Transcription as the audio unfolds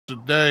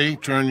today,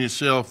 turn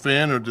yourself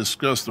in, or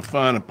discuss the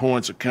finer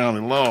points of county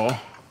law,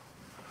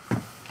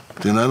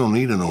 then I don't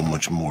need to know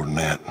much more than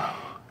that,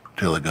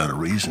 till I got a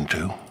reason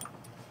to.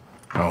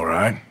 All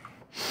right.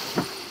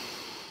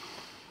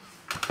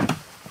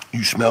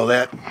 You smell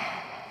that?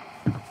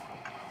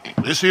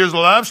 This here's a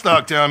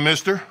livestock town,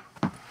 mister.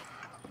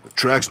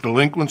 Attracts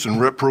delinquents and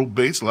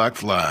reprobates like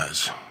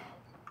flies.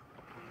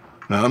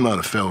 Now, I'm not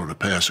a fellow to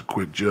pass a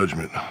quick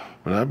judgment,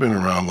 but I've been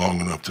around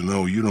long enough to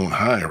know you don't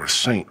hire a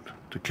saint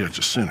to catch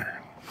a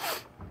sinner.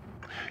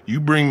 You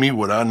bring me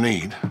what I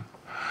need,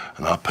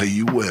 and I'll pay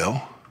you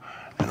well,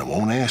 and I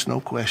won't ask no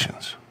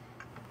questions.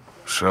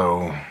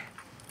 So,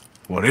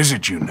 what is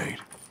it you need?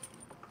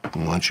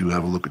 Why don't you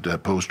have a look at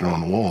that poster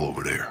on the wall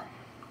over there?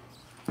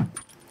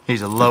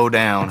 He's a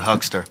low-down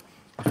huckster.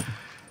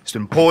 He's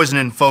been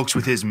poisoning folks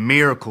with his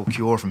miracle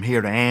cure from here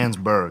to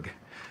Annesburg.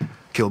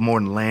 Killed more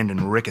than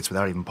Landon Ricketts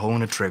without even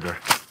pulling a trigger.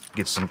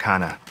 Gets some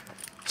kind of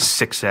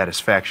sick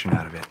satisfaction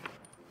out of it.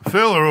 The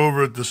feller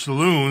over at the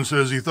saloon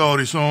says he thought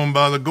he saw him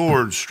by the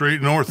gorge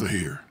straight north of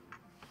here.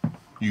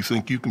 You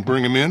think you can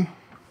bring him in?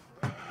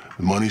 The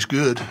money's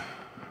good.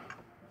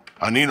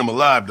 I need him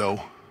alive,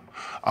 though.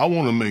 I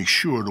want to make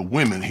sure the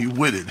women he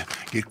witted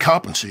get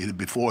compensated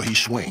before he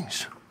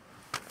swings.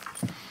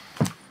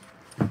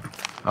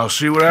 I'll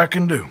see what I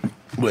can do.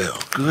 Well,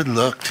 good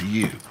luck to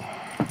you.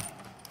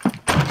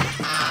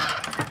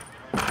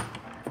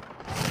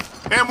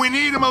 And we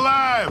need him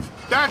alive.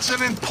 That's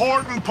an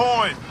important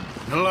point.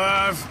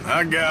 Alive,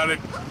 I got it.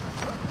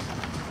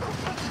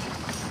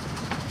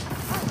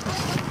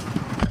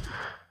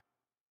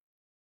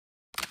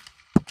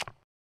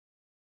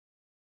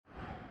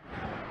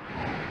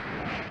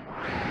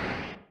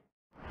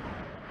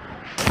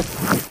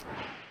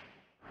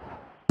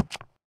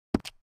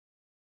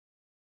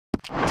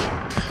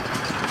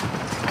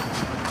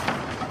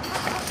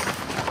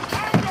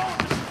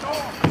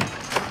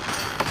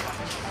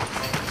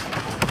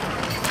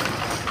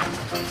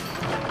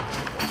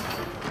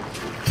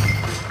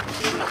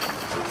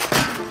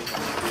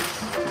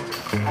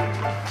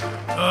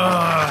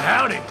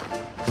 Howdy.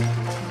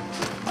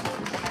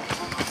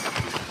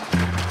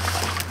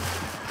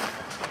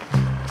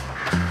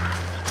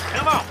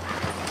 Come on.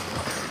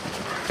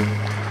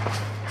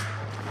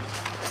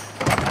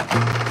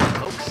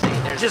 Folks say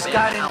there's just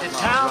got into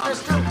town,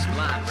 mister?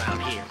 Blind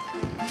around here.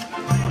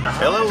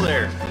 Hello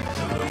there.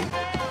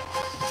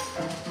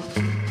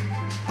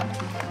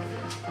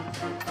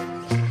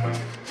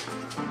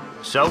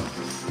 So,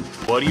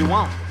 what do you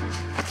want?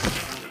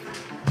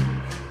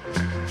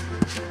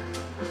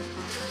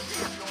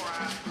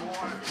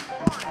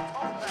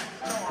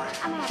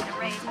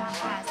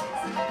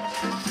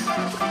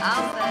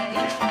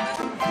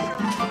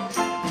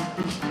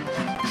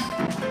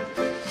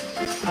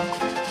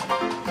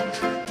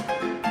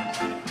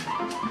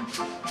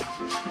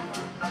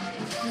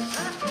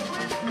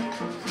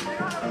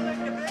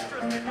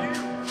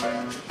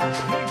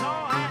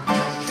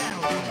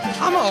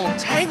 I'm all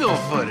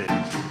tangle-footed.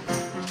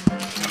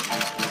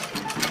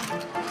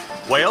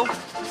 Well,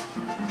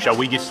 shall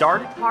we get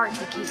started? Hard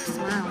to keep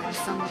smiling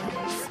some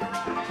days.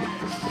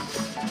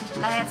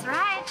 That's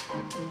right.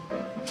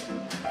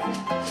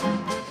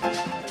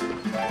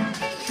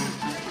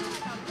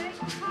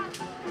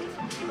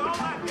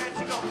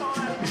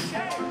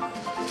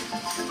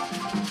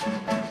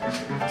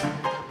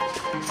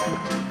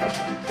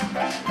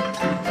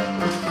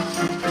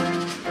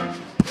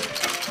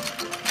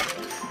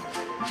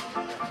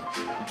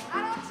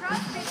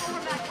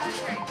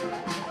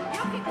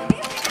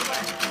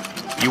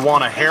 You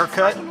want a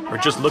haircut, or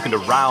just looking to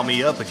rile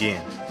me up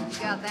again? You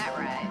got that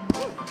right.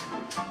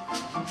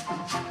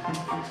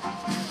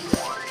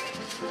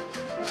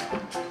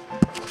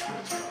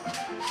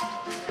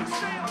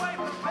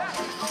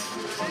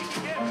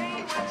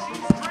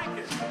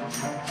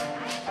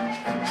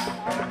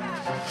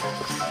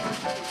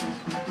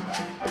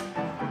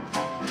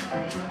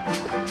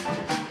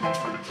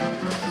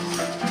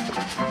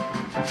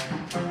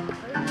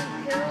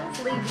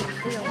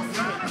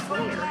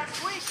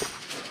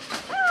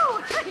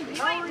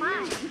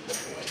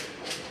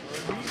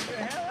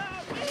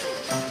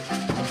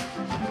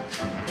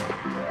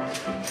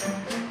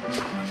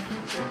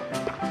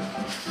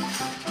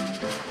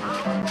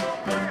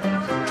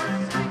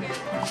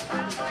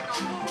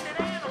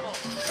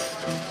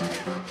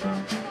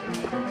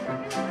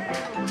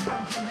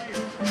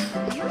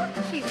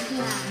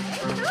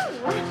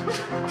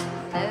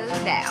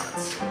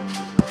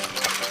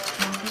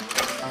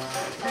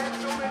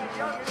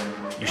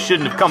 You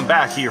shouldn't have come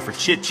back here for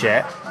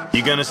chit-chat.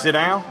 You gonna sit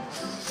down?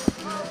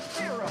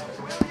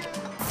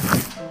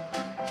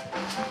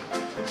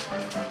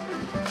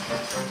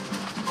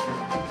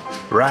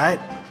 Right.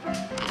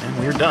 And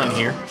we're done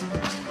here.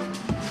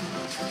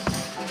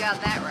 You got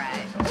that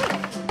right.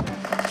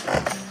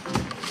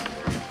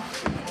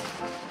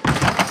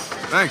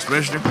 Thanks,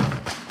 mister.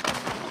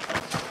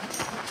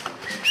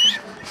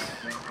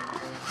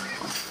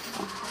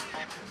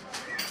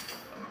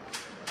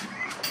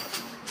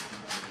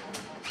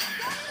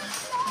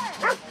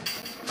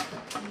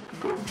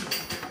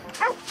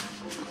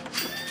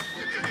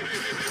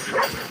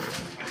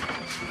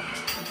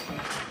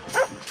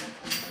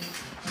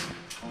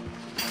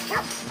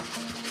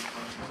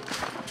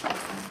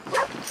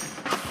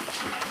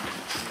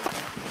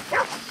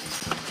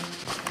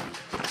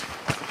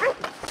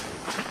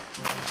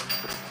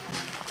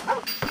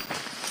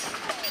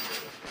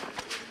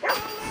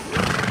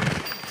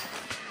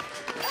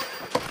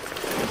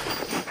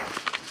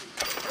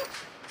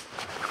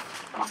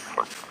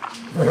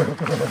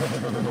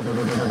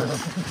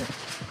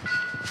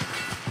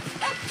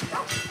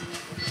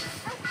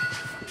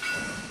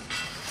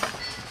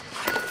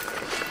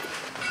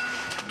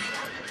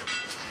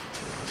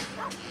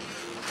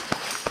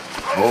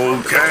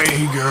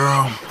 Okay,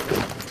 girl.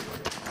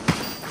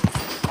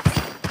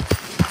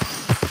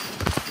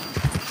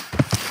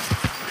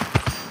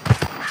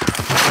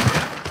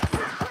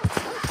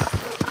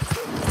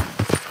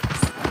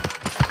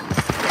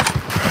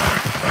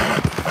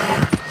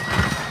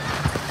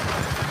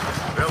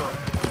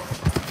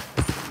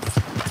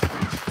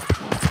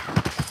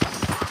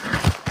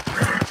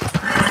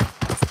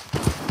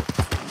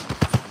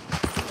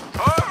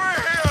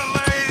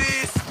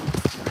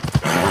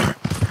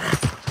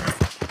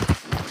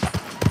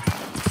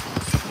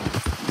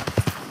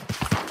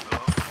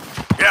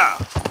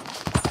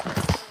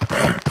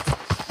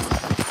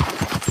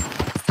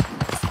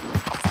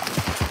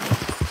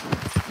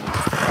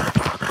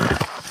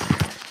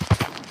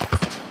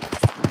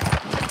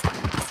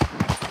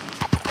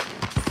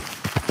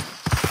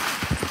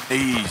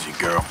 Easy,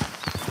 girl.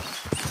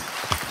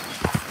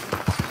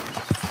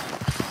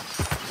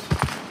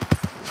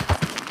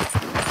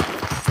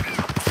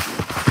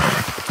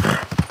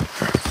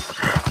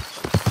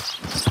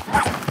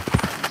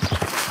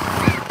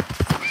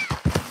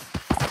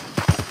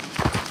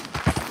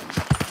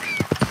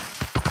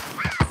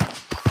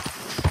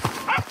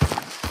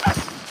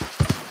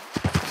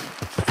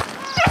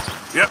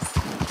 Yep.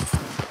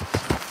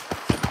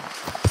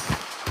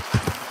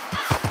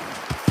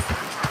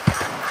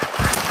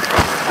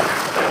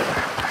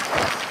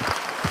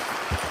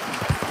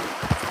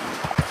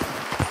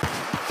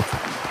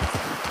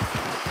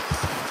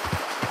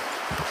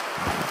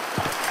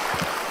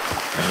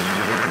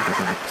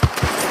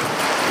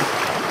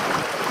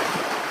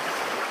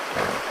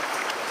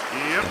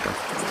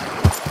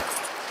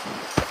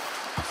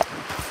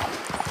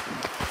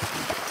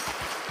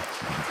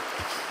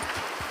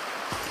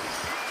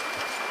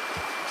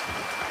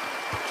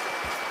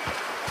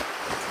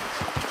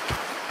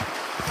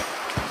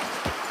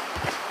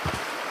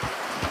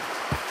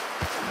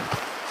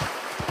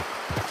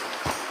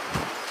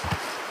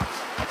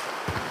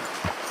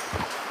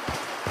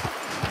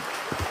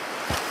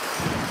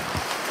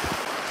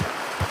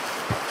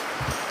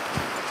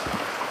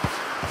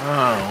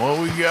 What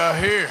we got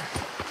here?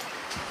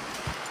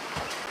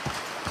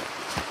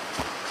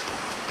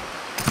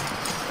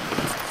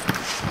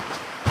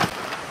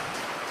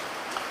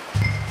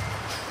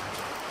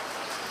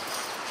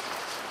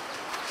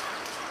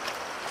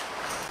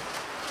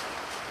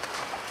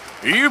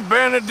 Are you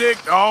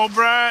Benedict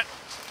Albright?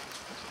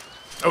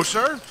 Oh,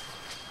 sir?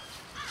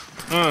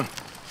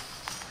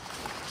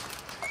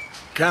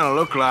 Kinda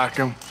look like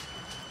him.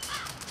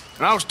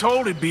 And I was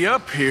told he'd be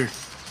up here.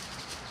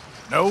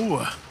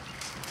 No,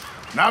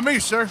 not me,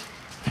 sir.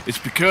 It's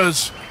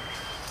because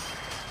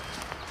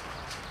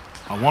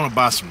I want to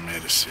buy some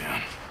medicine.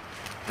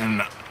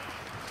 And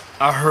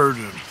I heard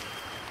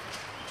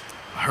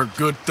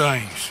good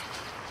things.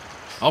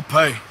 I'll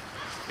pay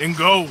in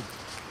gold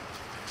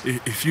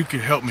if you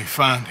could help me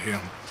find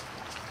him.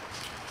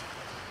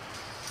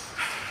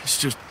 It's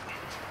just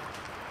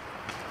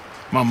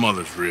my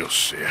mother's real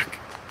sick.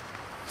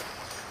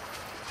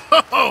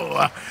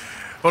 Oh,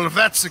 well, if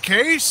that's the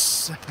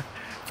case,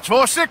 if it's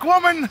for a sick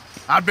woman,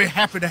 I'd be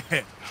happy to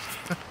help.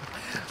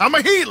 I'm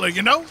a healer,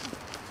 you know?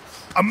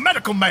 A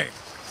medical man.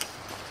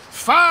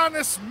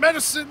 Finest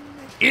medicine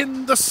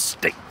in the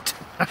state.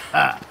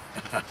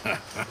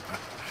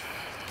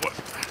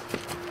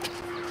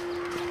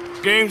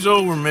 Game's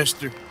over,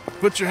 mister.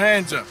 Put your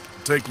hands up.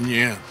 I'm taking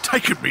you in.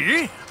 Taking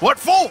me in? What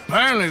for?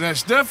 Apparently that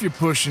stuff you're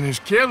pushing is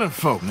killing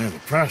folk. There's a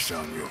price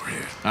on your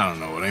head. I don't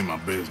know. It ain't my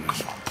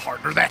business.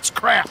 Partner, that's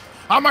crap.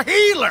 I'm a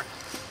healer.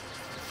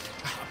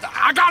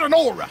 I got an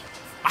aura.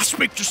 I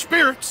speak to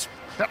spirits.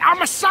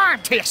 I'm a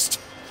scientist.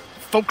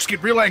 Folks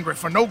get real angry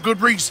for no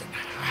good reason.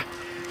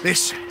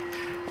 This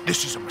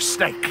is a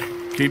mistake.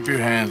 Keep your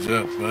hands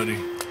up, buddy.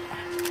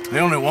 They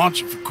only want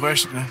you for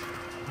questioning.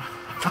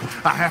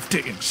 I have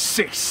to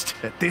insist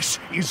that this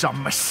is a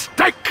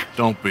mistake.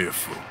 Don't be a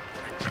fool.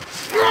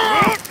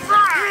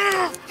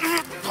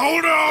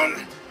 Hold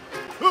on.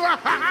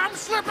 I'm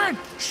slipping.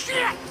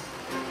 Shit.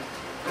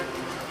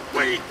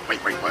 Wait.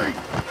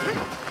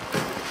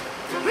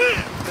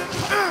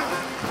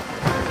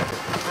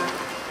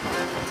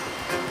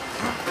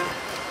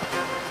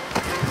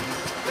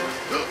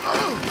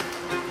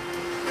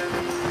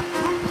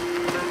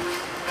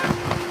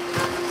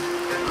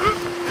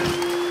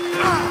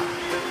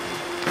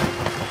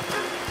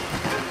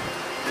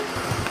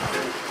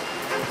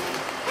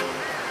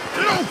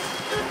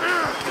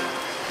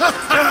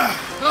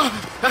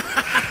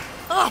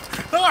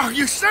 Oh,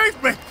 you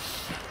saved me.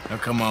 Now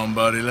come on,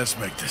 buddy. Let's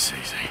make this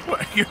easy.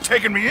 What, you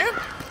taking me in?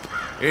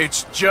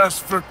 It's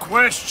just for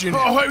questioning.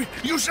 Oh,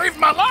 you saved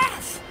my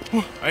life.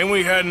 Ain't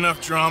we had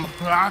enough drama?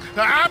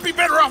 I'd be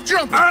better off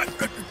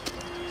jumping.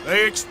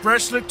 They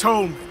expressly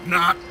told me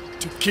not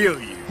to kill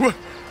you.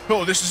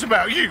 Oh, this is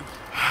about you.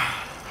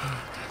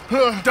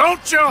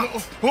 Don't jump!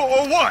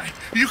 What?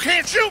 You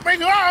can't shoot me,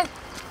 no?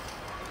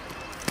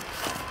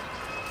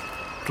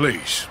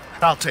 Please.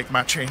 I'll take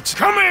my chance.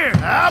 Come here!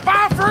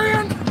 Bye,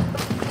 friend!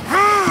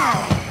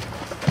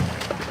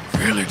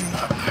 Really do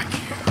not like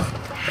you.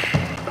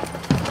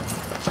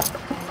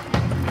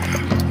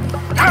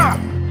 Ah!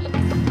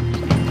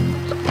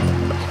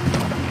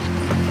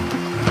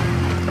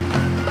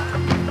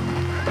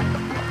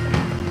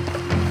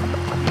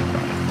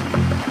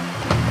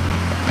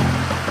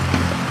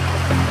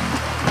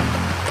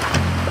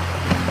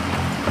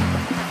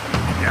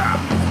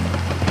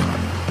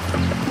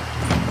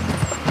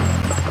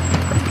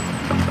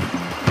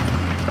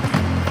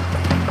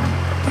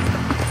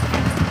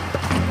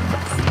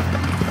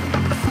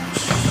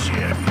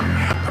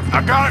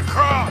 I gotta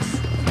cross.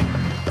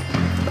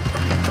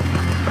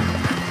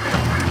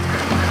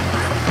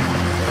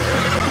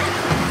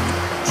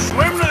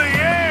 Swim to the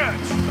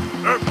edge.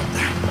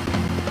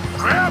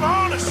 Grab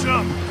onto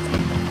something.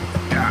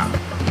 Yeah.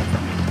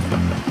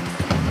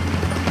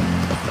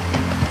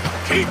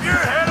 Keep your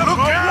head above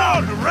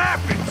water. The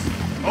rapids.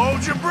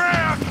 Hold your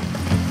breath.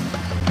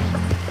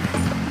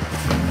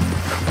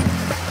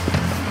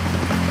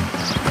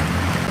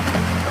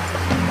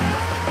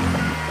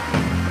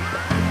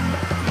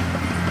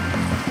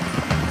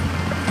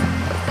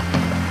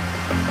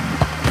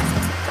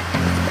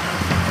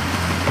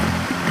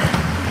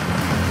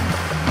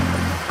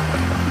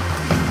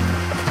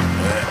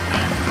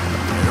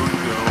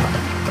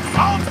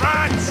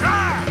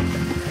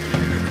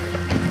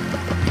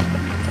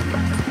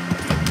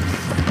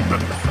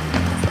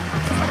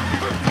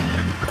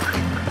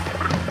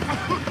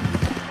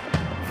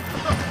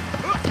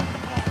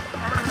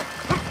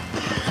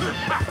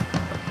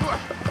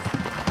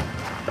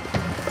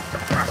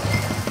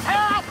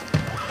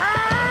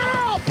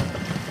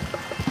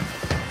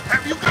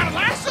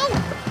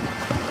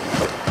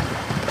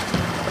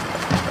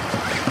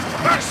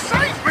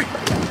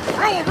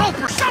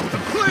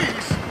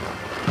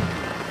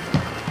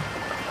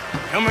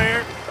 Come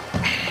here.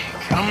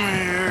 Come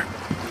here.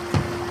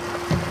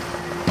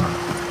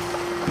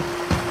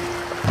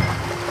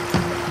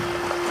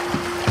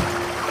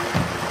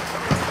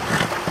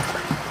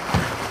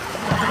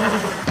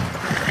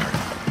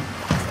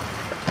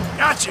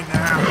 Got you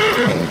now.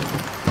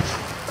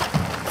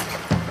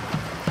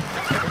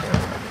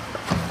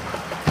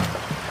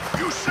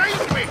 You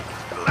saved me!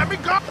 Let me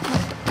go!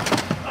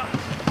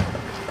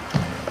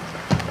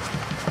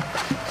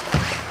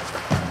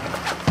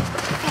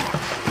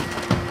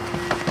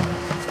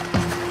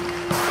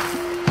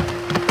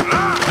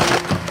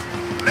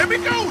 Let me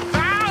go!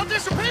 I'll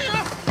disappear!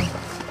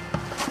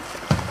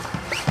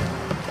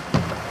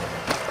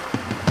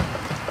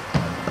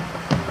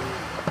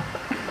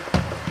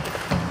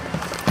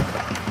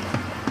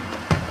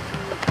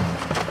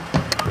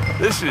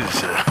 This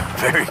is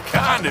very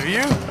kind of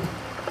you.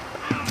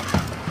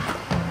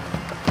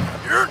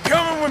 You're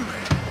coming with me.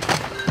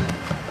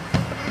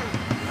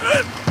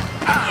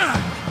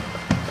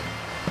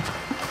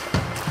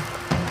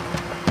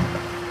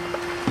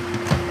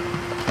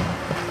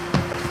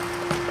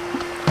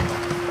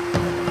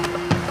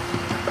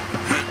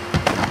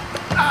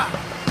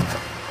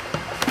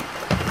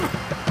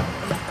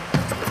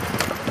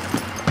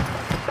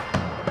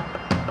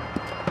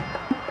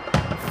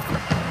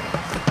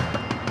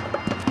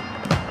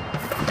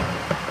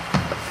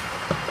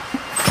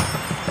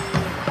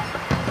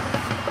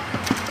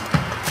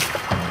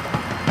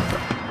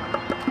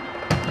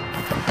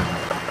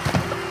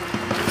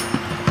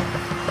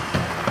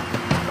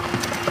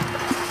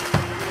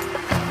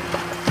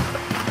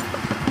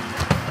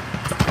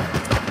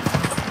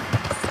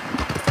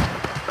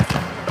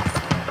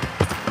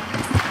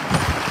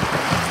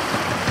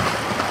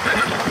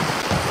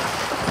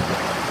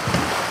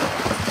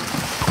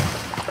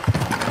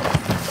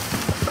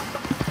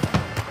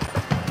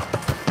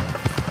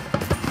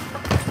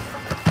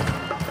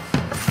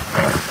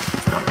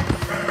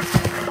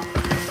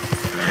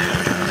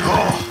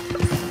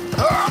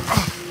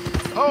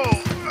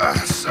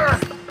 Sir,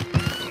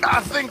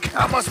 I think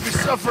I must be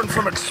suffering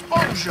from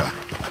exposure.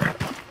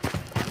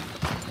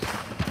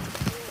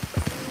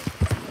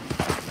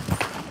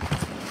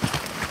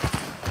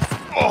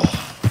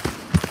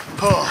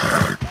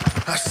 Oh,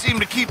 I seem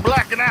to keep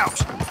blacking out.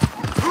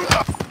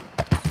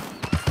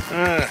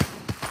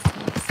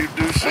 You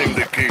do seem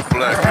to keep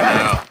blacking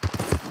out.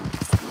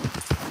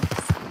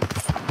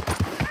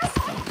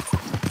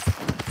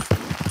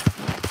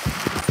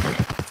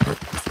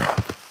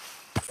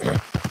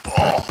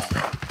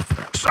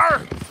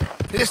 Sir,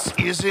 this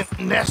isn't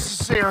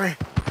necessary.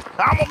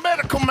 I'm a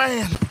medical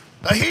man,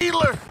 a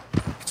healer.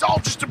 It's all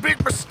just a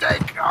big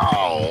mistake.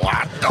 Oh,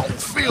 I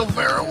don't feel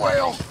very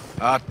well.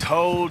 I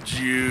told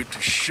you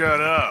to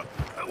shut up.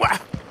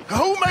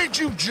 Who made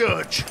you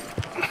judge?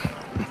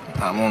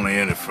 I'm only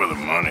in it for the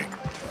money.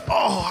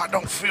 Oh, I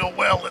don't feel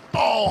well at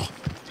all.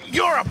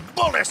 You're a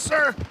bully,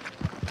 sir.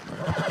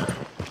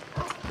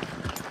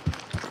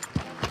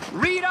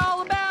 Read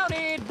all about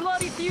it.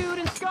 Bloody feud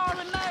in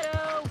Scarlet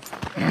Meadow.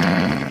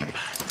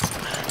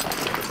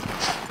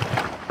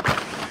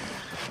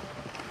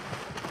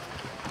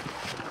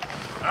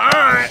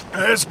 All right,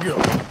 let's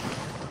go.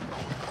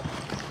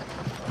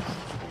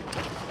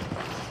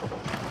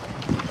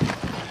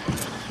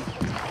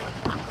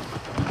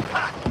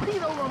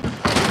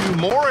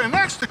 More, and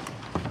that's the...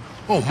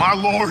 Oh, my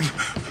lord.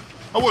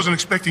 I wasn't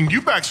expecting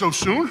you back so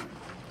soon.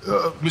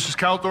 Mrs.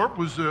 Calthorpe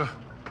was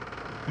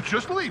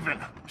just leaving.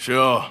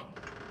 Sure.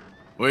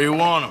 Where you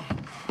want him?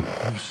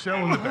 In the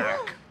cell in the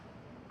back.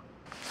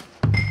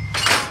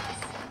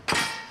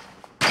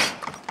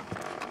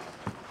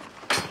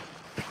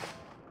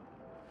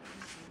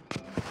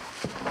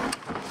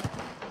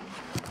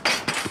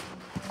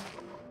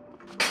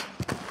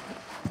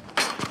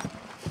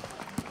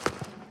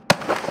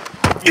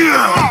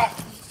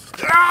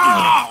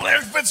 Oh, there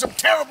There's been some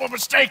terrible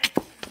mistake.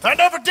 I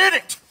never did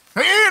it.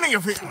 Any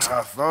of it.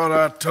 I thought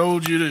I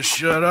told you to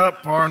shut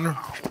up, partner.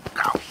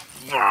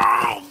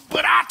 Oh,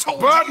 but I told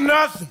But you.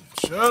 nothing.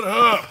 Shut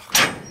up.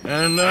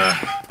 And,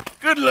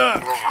 good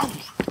luck.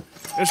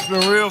 It's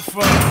been real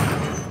fun.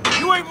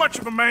 You ain't much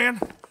of a man.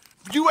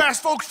 You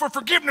ask folks for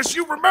forgiveness,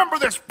 you remember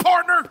this,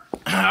 partner?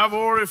 I've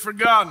already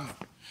forgotten.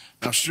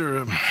 Now,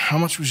 sure, how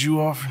much was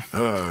you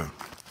offering?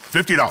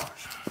 $50.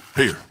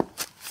 Here.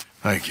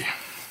 Thank you.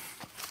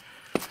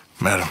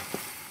 Madam.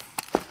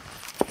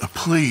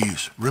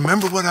 Please,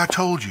 remember what I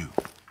told you.